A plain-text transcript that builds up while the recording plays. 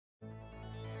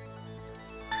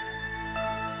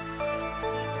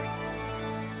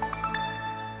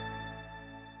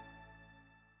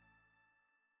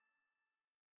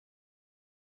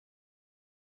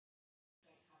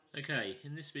Okay,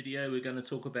 in this video we're going to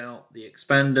talk about the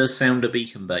XPander sounder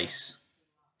beacon base.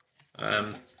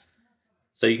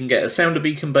 So you can get a sounder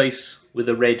beacon base with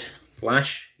a red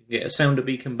flash, you can get a sounder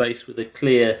beacon base with a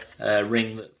clear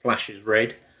ring that flashes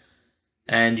red,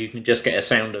 and you can just get a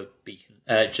sounder beacon,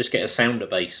 sounder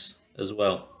base as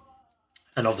well.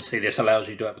 And obviously this allows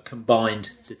you to have a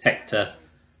combined detector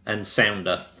and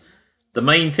sounder. The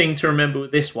main thing to remember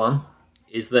with this one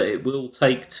is that it will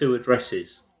take two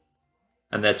addresses.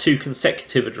 And there are two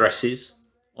consecutive addresses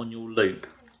on your loop.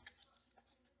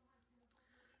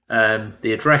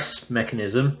 The address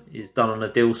mechanism is done on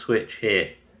a dial switch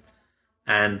here.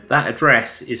 And that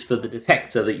address is for the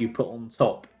detector that you put on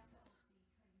top.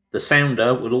 The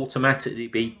sounder will automatically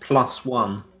be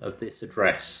 +1 of this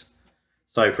address.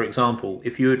 So for example,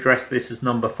 if you address this as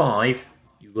number 5,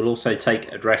 you will also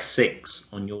take address 6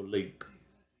 on your loop.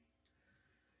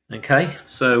 Okay,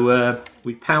 so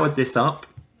we powered this up.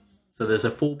 So there's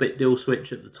a 4-bit dial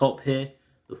switch at the top here.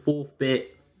 The 4th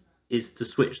bit is to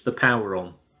switch the power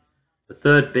on. The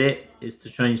 3rd bit is to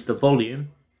change the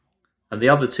volume. And the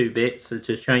other 2 bits are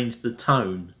to change the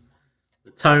tone.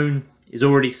 The tone is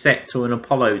already set to an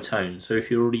Apollo tone. So if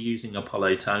you're already using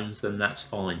Apollo tones, then that's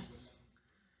fine.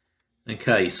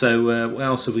 Okay, so what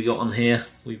else have we got on here?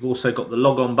 We've also got the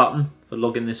log on button for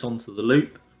logging this onto the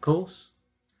loop, of course.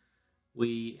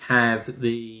 We have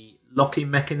the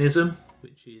locking mechanism,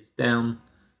 which is down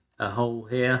a hole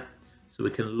here, so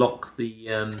we can lock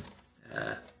the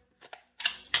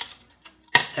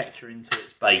detector into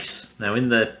its base. Now in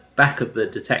the back of the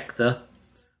detector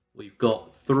we've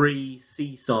got 3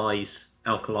 C size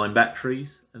alkaline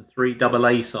batteries and 3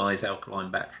 AA size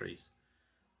alkaline batteries.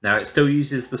 Now it still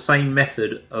uses the same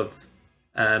method of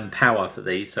power for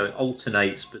these, so it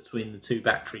alternates between the 2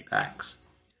 battery packs,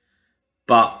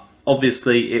 but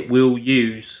obviously it will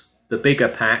use the bigger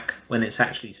pack when it's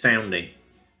actually sounding,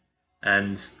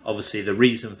 and obviously the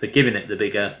reason for giving it the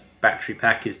bigger battery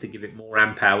pack is to give it more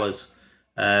amp hours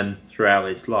throughout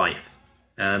its life.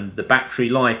 The battery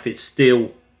life is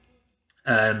still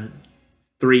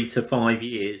 3 to 5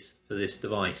 years for this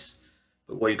device,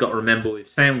 but what you've got to remember with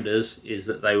sounders is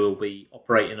that they will be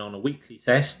operating on a weekly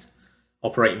test,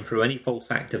 operating through any false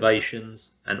activations,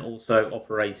 and also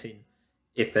operating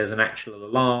if there's an actual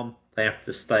alarm. They have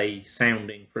to stay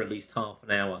sounding for at least half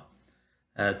an hour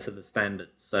to the standard.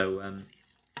 So,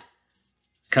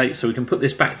 okay, so we can put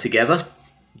this back together.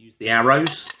 Use the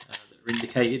arrows that are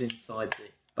indicated inside the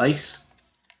base.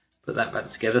 Put that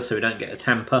back together so we don't get a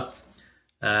tamper.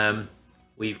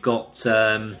 We've got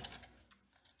a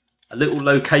little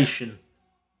location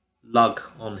lug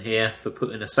on here for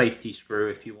putting a safety screw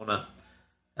if you want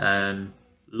to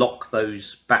lock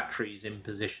those batteries in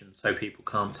position so people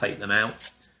can't take them out.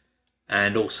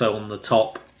 And also on the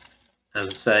top, as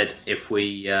I said, if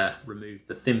we remove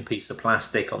the thin piece of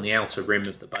plastic on the outer rim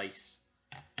of the base,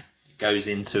 it goes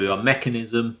into a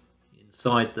mechanism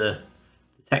inside the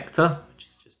detector, which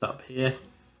is just up here.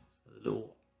 So the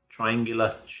little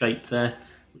triangular shape there,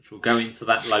 which will go into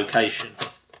that location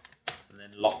and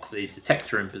then lock the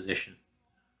detector in position.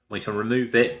 We can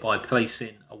remove it by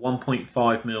placing a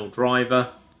 1.5mm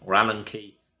driver or Allen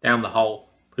key down the hole,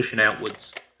 pushing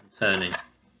outwards and turning.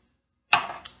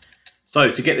 So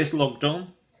to get this logged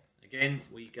on, again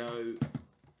we go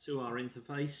to our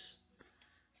interface,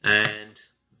 and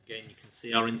again you can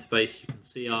see our interface, you can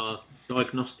see our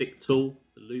diagnostic tool,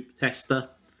 the loop tester,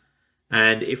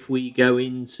 and if we go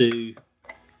into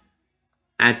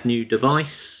add new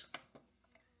device,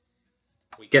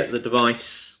 we get the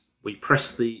device, we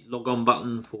press the log on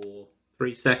button for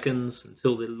 3 seconds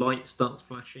until the light starts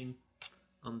flashing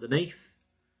underneath.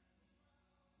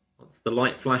 Once the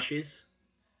light flashes,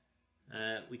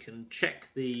 we can check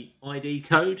the ID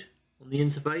code on the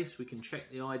interface. We can check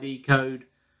the ID code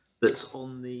that's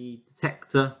on the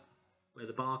detector where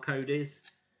the barcode is.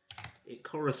 It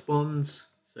corresponds,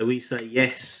 so we say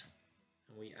yes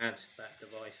and we add that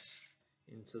device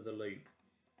into the loop.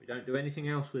 We don't do anything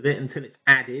else with it until it's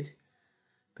added,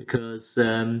 because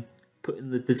putting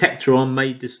the detector on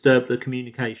may disturb the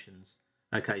communications.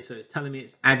 Okay, so it's telling me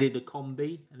it's added a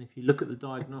combi, and if you look at the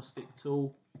diagnostic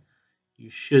tool, you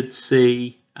should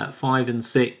see at 5 and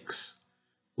 6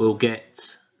 we'll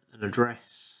get an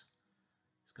address.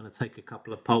 It's going to take a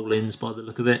couple of poll-ins by the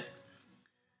look of it.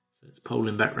 So it's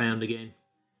polling back round again.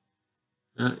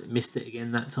 Missed it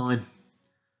again that time.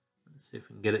 Let's see if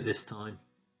we can get it this time.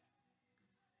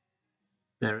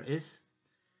 There it is.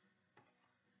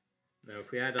 Now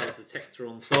if we add our detector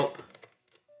on top,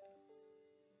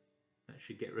 that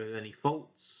should get rid of any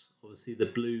faults. Obviously the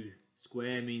blue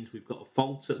square means we've got a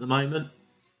fault at the moment.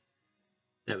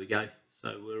 There we go.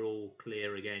 So we're all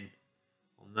clear again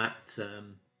on that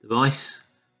device.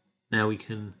 Now we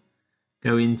can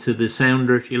go into the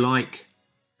sounder if you like,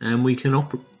 and we can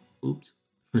operate. Oops,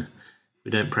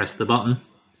 we don't press the button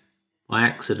by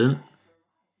accident.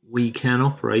 We can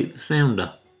operate the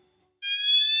sounder.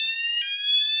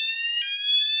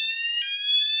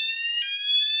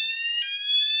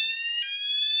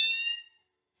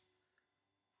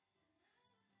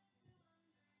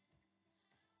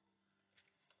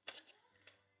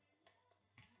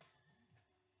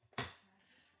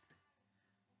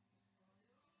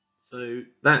 So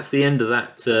that's the end of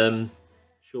that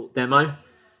short demo.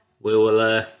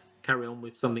 We'll carry on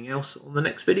with something else on the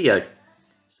next video.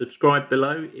 Subscribe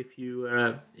below if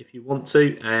you want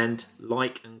to, and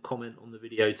like and comment on the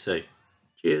video too.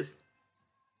 Cheers.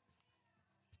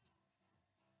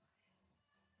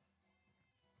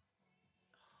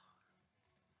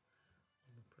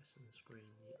 I'm pressing the screen,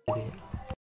 you idiot.